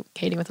Lord,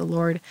 communicating with the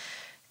Lord,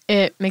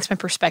 it makes my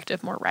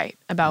perspective more right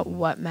about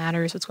what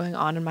matters, what's going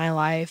on in my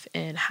life,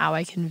 and how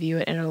I can view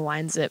it, and it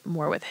aligns it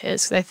more with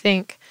his. Because I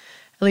think,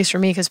 at least for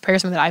me, because prayer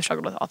is something that I've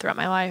struggled with all throughout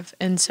my life.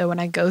 And so when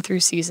I go through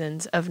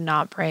seasons of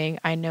not praying,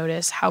 I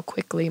notice how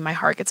quickly my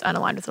heart gets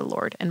unaligned with the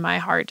Lord, and my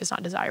heart does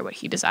not desire what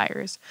he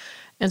desires.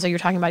 And so you're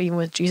talking about even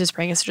with Jesus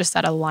praying, it's just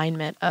that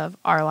alignment of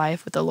our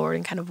life with the Lord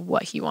and kind of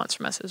what he wants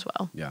from us as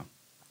well. Yeah.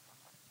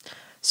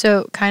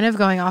 So kind of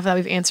going off of that,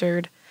 we've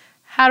answered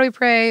how do we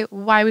pray,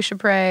 why we should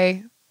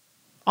pray,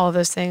 all of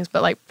those things.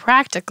 But like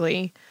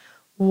practically,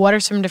 what are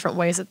some different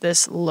ways that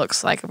this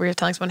looks like? If we were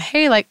telling someone,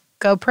 hey, like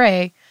go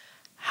pray,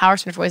 how are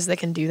some different ways they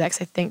can do that?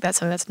 Because I think that's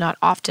something that's not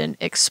often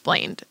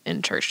explained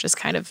in church, just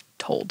kind of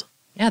told.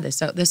 Yeah, the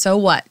so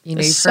what? You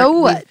know, so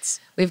what?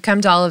 We've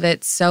come to all of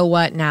it. So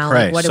what now?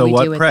 Pray. Like, what So do we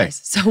what? do with Pray.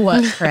 this? So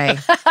what? Pray.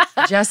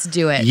 Just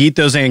do it. Yeet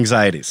those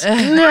anxieties.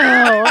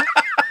 No.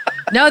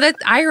 No, that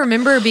I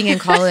remember being in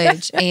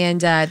college,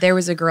 and there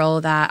was a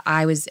girl that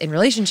I was in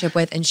relationship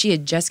with, and she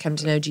had just come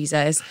to know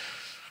Jesus.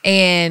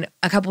 And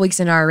a couple weeks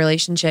into our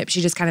relationship,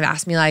 she just kind of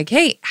asked me like,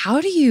 "Hey, how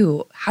do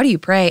you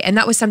pray?" And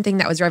that was something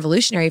that was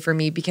revolutionary for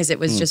me because it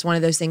was just one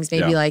of those things.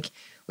 Maybe like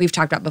we've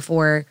talked about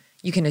before.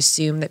 You can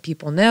assume that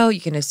people know.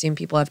 You can assume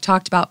people have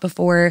talked about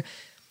before,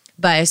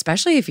 but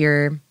especially if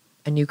you're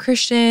a new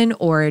Christian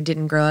or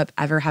didn't grow up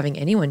ever having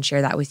anyone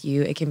share that with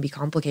you, it can be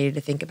complicated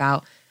to think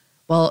about.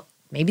 Well,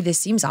 maybe this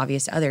seems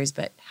obvious to others,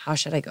 but how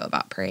should I go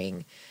about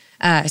praying?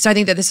 So I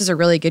think that this is a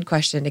really good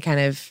question to kind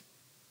of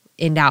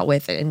end out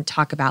with and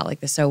talk about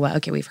like the so what.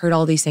 Okay, we've heard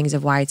all these things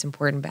of why it's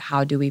important, but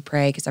how do we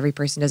pray? Because every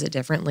person does it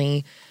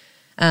differently.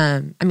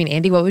 I mean,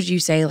 Andy, what would you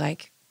say,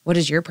 like, what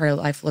does your prayer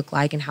life look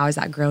like and how has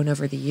that grown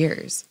over the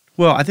years?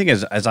 Well, I think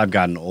as I've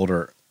gotten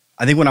older,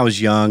 I think when I was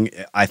young,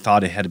 I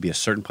thought it had to be a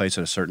certain place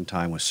at a certain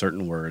time with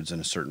certain words in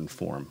a certain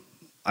form.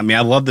 I mean,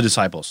 I love the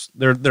disciples.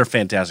 They're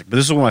fantastic. But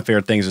this is one of my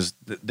favorite things is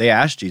they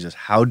asked Jesus,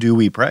 how do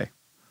we pray?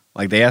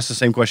 Like they asked the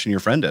same question your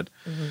friend did.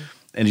 Mm-hmm.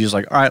 And Jesus was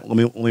like, all right,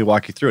 let me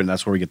walk you through it. And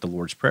that's where we get the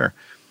Lord's Prayer.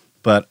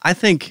 But I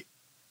think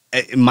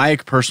in my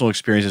personal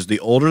experiences, the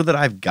older that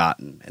I've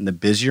gotten and the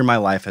busier my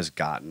life has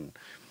gotten,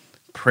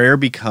 prayer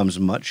becomes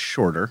much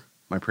shorter.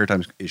 My prayer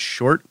time is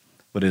short,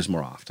 but it is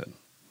more often.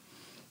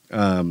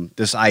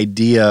 This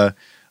idea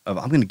of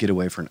I'm going to get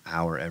away for an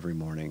hour every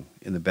morning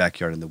in the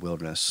backyard in the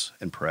wilderness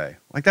and pray.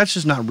 Like that's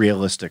just not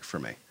realistic for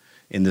me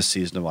in this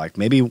season of life.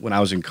 Maybe when I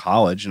was in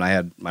college and I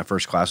had my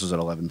first classes at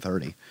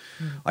 11:30,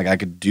 like I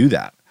could do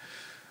that.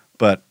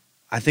 But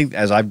I think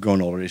as I've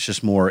grown older,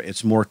 it's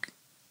more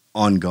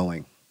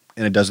ongoing,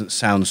 and it doesn't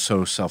sound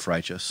so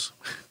self-righteous.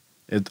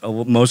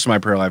 Most of my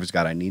prayer life is,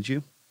 God, I need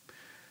you.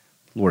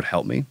 Lord,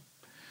 help me.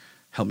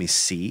 Help me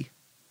see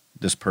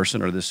this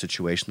person or this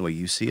situation the way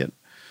you see it.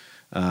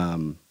 I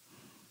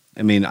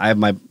mean, I have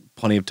my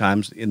plenty of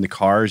times in the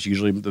car is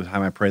usually the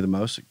time I pray the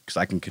most because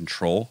I can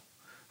control.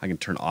 I can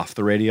turn off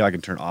the radio. I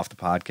can turn off the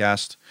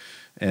podcast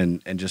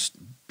and just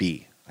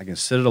be. I can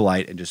sit at a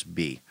light and just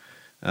be.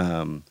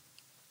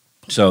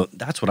 So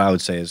that's what I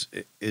would say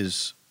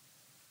is.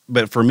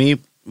 But for me,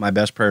 my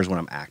best prayer is when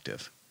I'm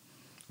active,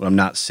 when I'm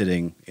not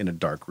sitting in a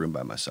dark room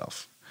by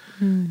myself.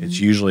 Mm-hmm. It's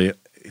usually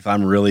if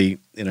I'm really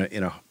in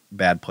a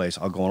bad place,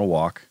 I'll go on a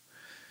walk.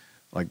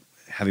 Like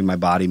having my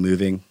body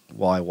moving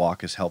while I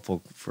walk is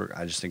helpful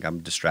I just think I'm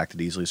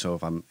distracted easily. So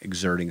if I'm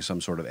exerting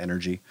some sort of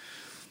energy.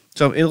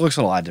 So it looks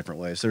in a lot of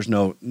different ways. There's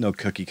no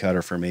cookie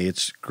cutter for me.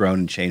 It's grown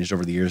and changed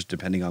over the years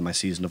depending on my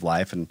season of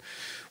life and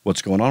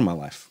what's going on in my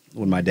life.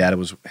 When my dad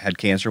had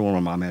cancer, when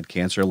my mom had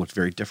cancer, it looked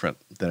very different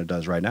than it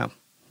does right now.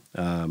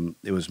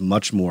 It was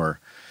much more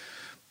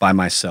by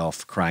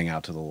myself crying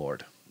out to the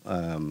Lord.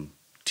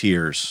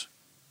 Tears,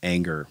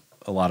 anger,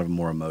 a lot of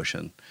more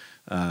emotion.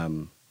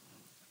 And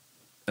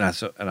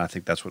I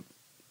think that's what,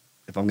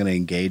 if I'm going to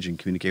engage and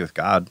communicate with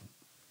God,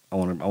 I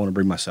want to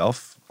bring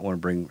myself. I want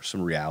to bring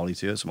some reality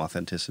to it, some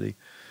authenticity,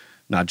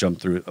 not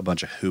jump through a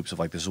bunch of hoops of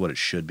like, this is what it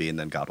should be, and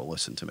then God will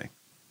listen to me.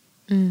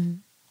 Mm.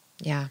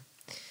 Yeah.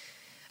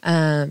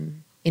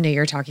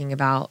 You're talking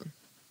about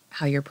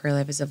how your prayer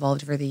life has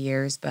evolved over the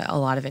years, but a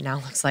lot of it now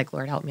looks like,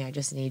 Lord, help me, I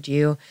just need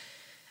you.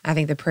 I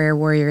think the prayer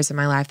warriors in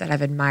my life that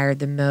I've admired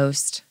the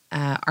most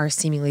are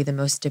seemingly the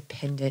most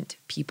dependent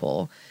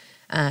people,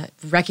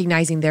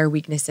 recognizing their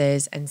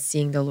weaknesses and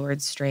seeing the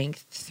Lord's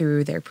strength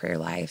through their prayer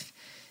life.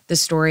 The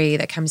story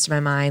that comes to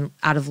my mind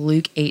out of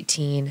Luke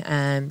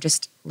 18,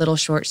 just a little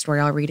short story,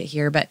 I'll read it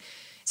here, but it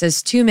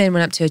says, 2 men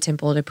went up to a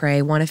temple to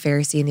pray, one a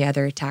Pharisee and the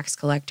other a tax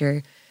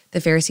collector. The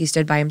Pharisee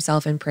stood by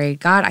himself and prayed,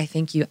 God, I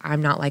thank you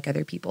I'm not like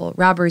other people,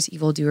 robbers,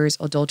 evildoers,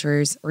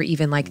 adulterers, or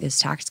even like this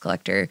tax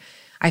collector.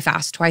 I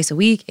fast twice a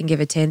week and give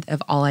a tenth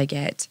of all I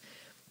get.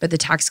 But the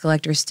tax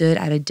collector stood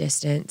at a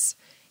distance.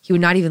 He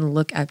would not even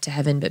look up to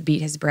heaven, but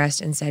beat his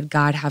breast and said,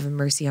 God, have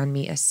mercy on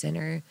me, a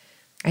sinner.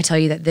 I tell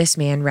you that this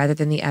man, rather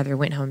than the other,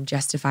 went home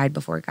justified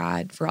before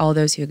God. For all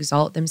those who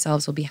exalt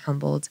themselves will be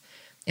humbled,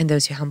 and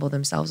those who humble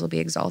themselves will be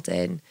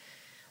exalted.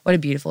 What a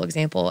beautiful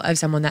example of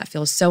someone that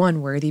feels so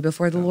unworthy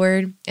before the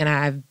Lord. And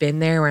I've been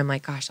there where I'm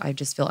like, gosh, I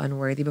just feel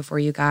unworthy before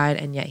you, God.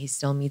 And yet he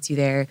still meets you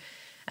there,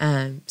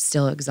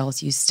 still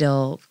exalts you,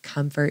 still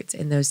comforts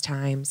in those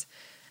times.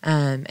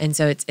 And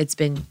so it's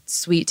been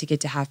sweet to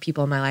get to have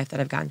people in my life that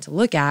I've gotten to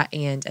look at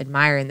and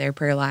admire in their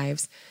prayer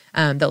lives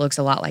that looks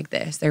a lot like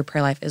this. Their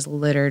prayer life is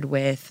littered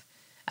with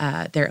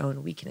their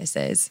own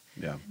weaknesses.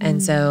 Yeah.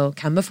 And so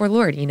come before the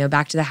Lord,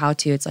 back to the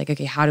how-to. It's like,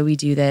 okay, how do we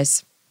do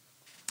this?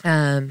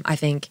 I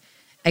think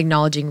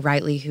acknowledging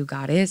rightly who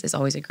God is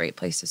always a great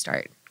place to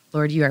start.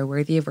 Lord, you are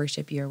worthy of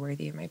worship. You are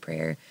worthy of my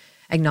prayer.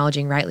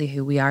 Acknowledging rightly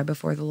who we are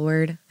before the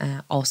Lord,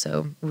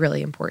 also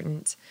really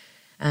important.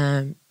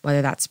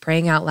 Whether that's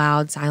praying out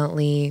loud,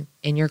 silently,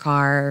 in your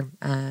car,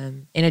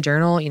 in a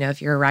journal.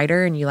 If you're a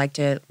writer and you like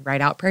to write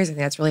out prayers, I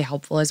think that's really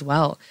helpful as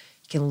well.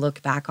 You can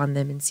look back on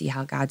them and see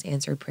how God's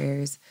answered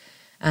prayers.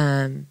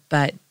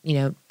 But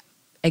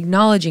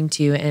acknowledging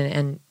too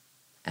and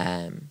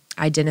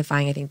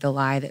identifying, I think, the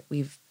lie that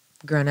we've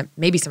grown up,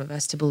 maybe some of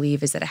us, to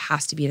believe is that it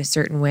has to be in a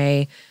certain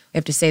way. We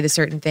have to say the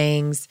certain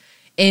things,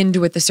 end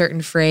with a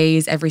certain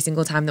phrase every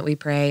single time that we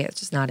pray. It's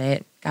just not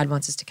it. God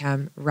wants us to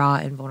come raw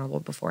and vulnerable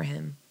before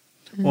him.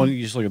 Well,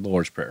 you just look at the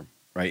Lord's Prayer,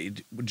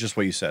 right? Just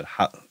what you said.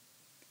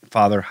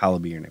 Father,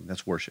 hallowed be your name.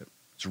 That's worship.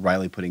 It's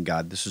rightly putting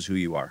God, this is who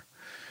you are.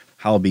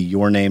 Hallowed be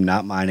your name,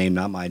 not my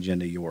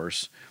agenda,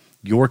 yours.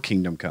 Your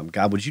kingdom come.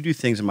 God, would you do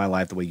things in my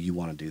life the way you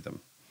want to do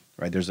them?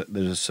 Right? There's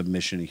a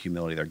submission and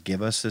humility there.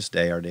 Give us this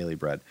day our daily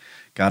bread.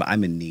 God,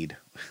 I'm in need.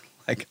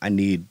 I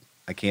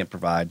can't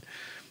provide,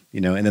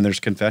 and then there's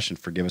confession.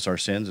 Forgive us our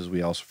sins as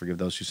we also forgive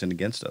those who sin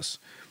against us.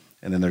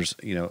 And then there's,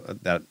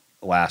 that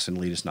last, and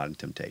lead us not in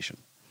temptation,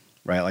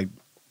 right? Like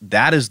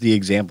that is the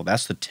example.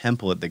 That's the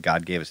template that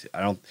God gave us.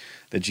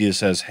 That Jesus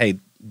says, hey,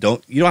 you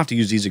don't have to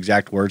use these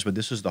exact words, but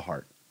this is the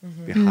heart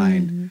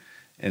behind. Mm-hmm.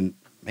 And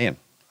man,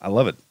 I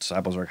love it.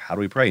 Disciples are like, how do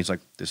we pray? He's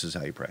like, this is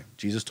how you pray.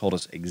 Jesus told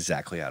us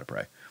exactly how to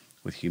pray,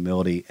 with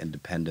humility and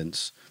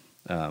dependence,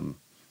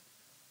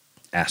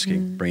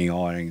 asking, bringing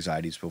all our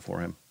anxieties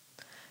before him.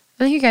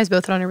 I think you guys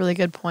both hit on a really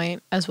good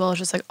point, as well as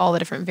just like all the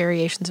different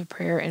variations of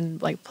prayer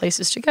and like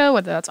places to go,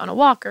 whether that's on a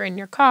walk or in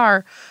your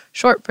car,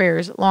 short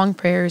prayers, long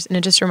prayers. And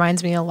it just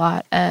reminds me a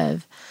lot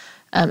of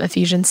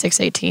Ephesians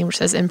 6:18, which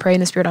says, and pray in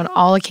the Spirit on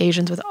all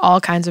occasions with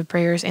all kinds of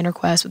prayers and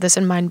requests. With this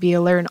in mind, be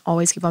alert and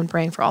always keep on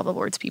praying for all the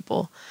Lord's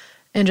people.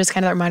 And just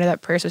kind of that reminder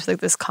that prayer is just like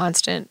this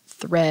constant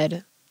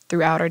thread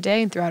throughout our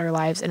day and throughout our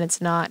lives. And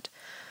it's not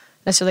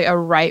necessarily a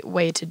right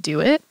way to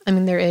do it. I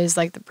mean, there is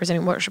like the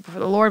presenting worship for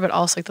the Lord, but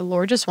also like the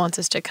Lord just wants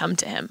us to come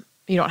to him.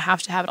 You don't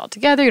have to have it all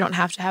together. You don't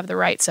have to have the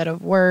right set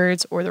of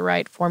words or the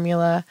right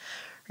formula.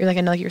 Or I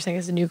know like you were saying,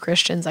 as a new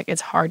Christians, like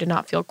it's hard to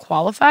not feel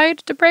qualified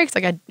to pray.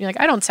 Cause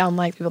I don't sound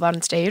like people out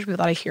on stage, people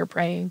that I hear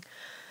praying,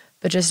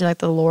 but just like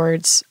the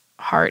Lord's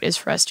heart is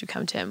for us to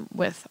come to him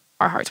with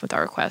our hearts, with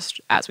our request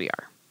as we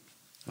are.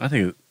 I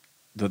think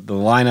the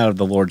line out of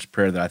the Lord's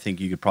Prayer that I think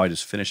you could probably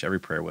just finish every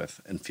prayer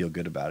with and feel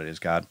good about it is,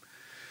 God,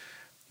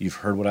 you've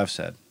heard what I've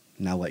said.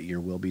 Now let your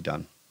will be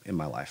done in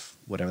my life,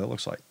 whatever that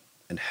looks like,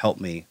 and help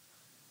me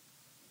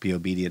be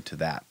obedient to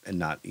that and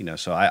not,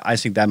 so I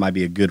think that might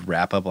be a good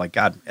wrap up. Like,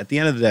 God, at the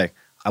end of the day,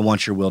 I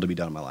want your will to be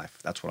done in my life.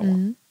 That's what I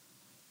want.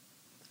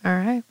 All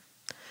right.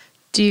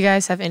 Do you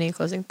guys have any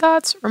closing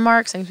thoughts,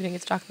 remarks, things we didn't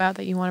get to talk about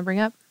that you want to bring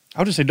up? I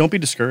would just say, don't be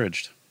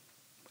discouraged.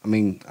 I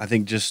mean, I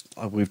think just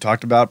like we've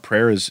talked about,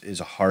 prayer is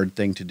a hard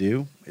thing to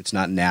do. It's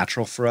not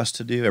natural for us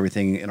to do.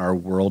 Everything in our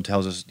world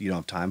tells us you don't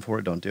have time for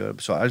it, don't do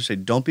it. So I would say,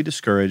 don't be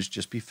discouraged.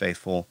 Just be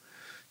faithful.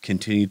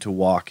 Continue to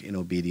walk in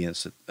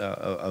obedience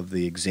of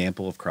the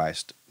example of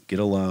Christ. Get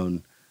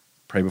alone.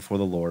 Pray before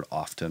the Lord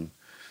often.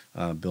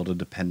 Build a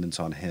dependence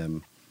on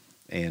him,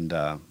 and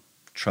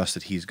trust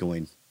that he's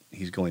going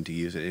to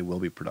use it. It will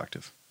be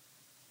productive.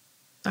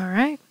 All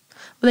right.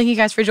 Well, thank you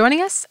guys for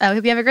joining us. We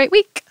hope you have a great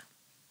week.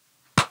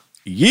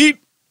 Yeet!